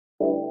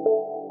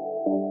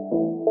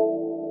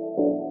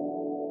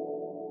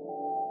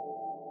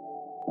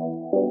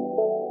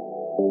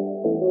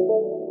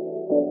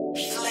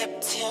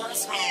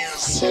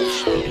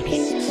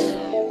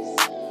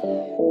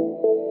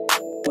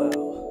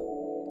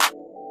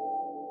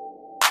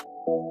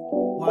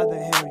Why the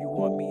hell you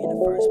want me in the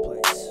first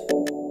place?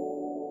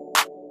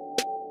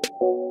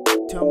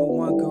 Tell me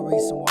one good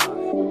reason why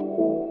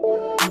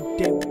you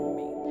date with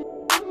me,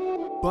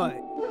 but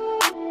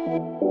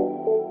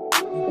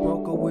you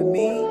broke up with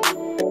me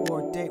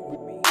or date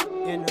with me.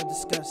 End of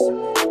discussion,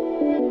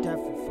 man.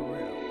 Definitely for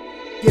real.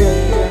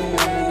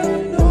 Yeah, you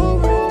know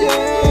it.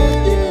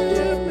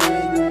 Yeah,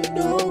 man, you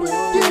know it.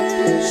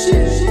 Yeah, shit.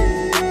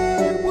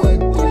 What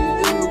do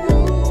you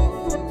want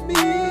from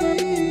me?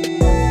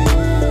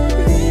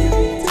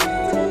 Baby,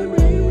 tell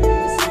me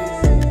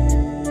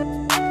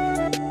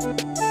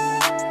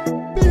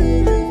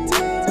Baby,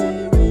 tell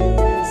me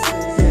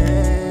yeah.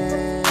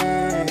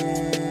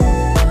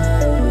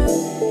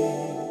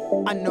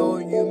 I know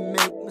you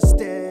make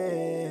mistakes.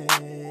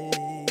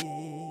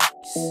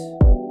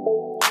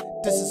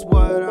 This is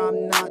what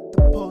I'm not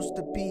supposed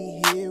to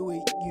be here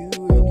with you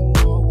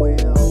anymore.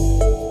 Well,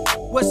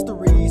 what's the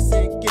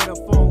reason? Get a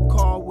phone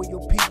call with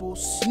your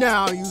peoples.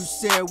 Now you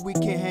said we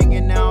can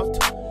hanging out,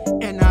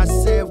 and I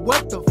said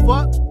what the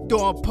fuck?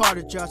 Don't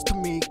apologize to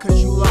me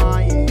cause you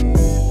lying.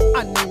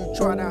 I know you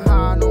trying to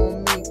hide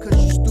on me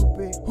cause you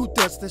stupid. Who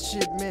does that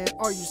shit, man?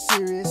 Are you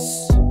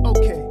serious?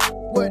 Okay,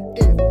 what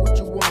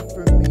you want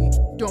from me?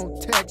 Don't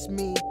text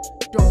me,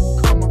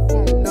 don't call my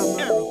phone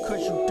number. Error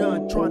cause you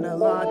done trying to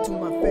lie to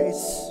my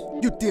face.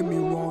 You did me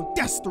wrong,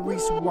 that's the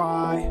reason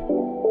why.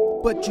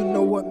 But you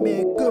know what,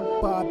 man?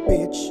 Goodbye,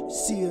 bitch.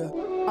 See ya,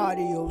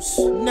 adios.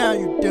 Now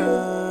you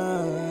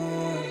done.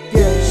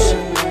 Yeah,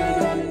 shit,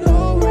 you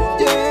know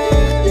it.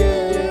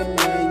 Yeah,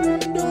 man, you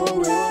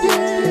know it.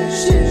 Yeah,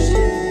 shit,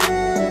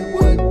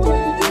 what do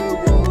you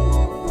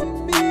want from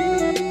me?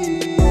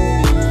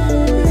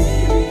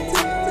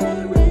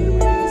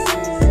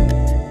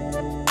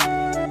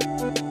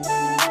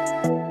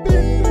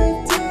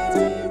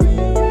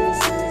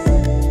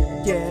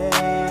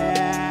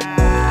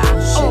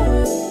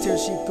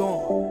 She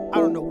gone, I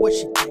don't know what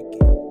she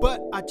thinking, but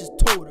I just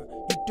told her,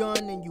 you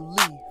done and you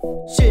leave.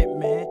 Shit,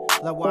 man,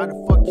 like why the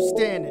fuck you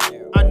standing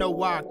there? I know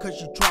why, cause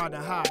you try to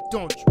hide,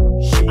 don't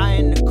you? Shit. I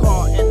in the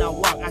car and I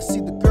walk, I see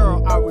the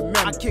girl I remember.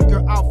 I kick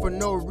her out for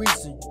no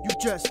reason, you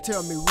just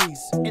tell me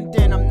reason. And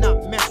then I'm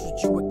not messing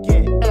with you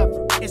again,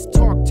 ever. It's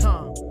talk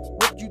time,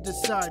 what you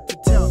decide to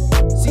tell me.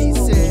 She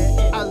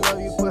said, I love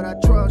you but I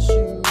trust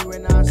you.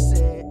 And I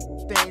said,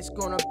 things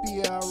gonna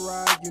be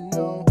alright, you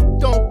know.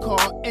 Don't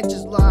call and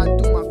just lie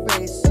through my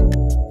face.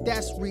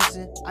 That's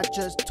reason I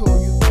just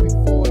told you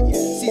before,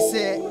 yeah. She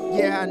said,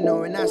 yeah, I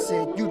know, and I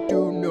said, you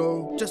do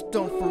know. Just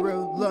don't for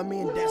real love me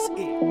and that's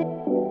it.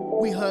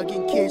 We hug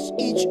and kiss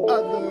each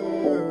other.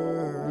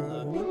 You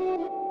love me?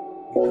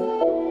 You do?